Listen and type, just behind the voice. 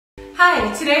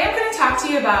Hi, today I'm going to talk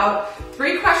to you about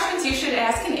 3 questions you should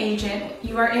ask an agent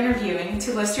you are interviewing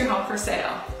to list your home for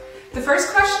sale. The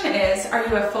first question is, are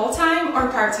you a full-time or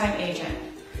part-time agent?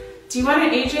 Do you want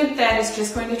an agent that is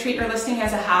just going to treat your listing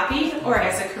as a hobby or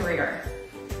as a career?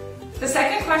 The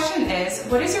second question is,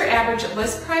 what is your average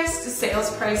list price to sales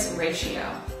price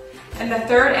ratio? And the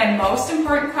third and most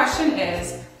important question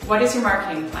is, what is your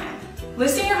marketing plan?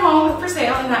 Listing your home for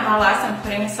sale in the MLS and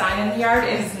putting a sign in the yard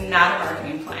is not a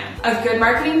marketing plan. A good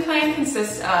marketing plan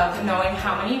consists of knowing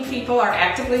how many people are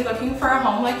actively looking for a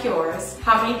home like yours,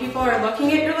 how many people are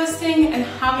looking at your listing, and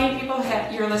how many people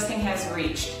your listing has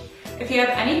reached. If you have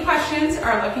any questions or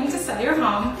are looking to sell your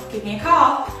home, give me a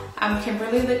call. I'm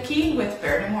Kimberly Litke with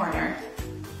Baird & Warner.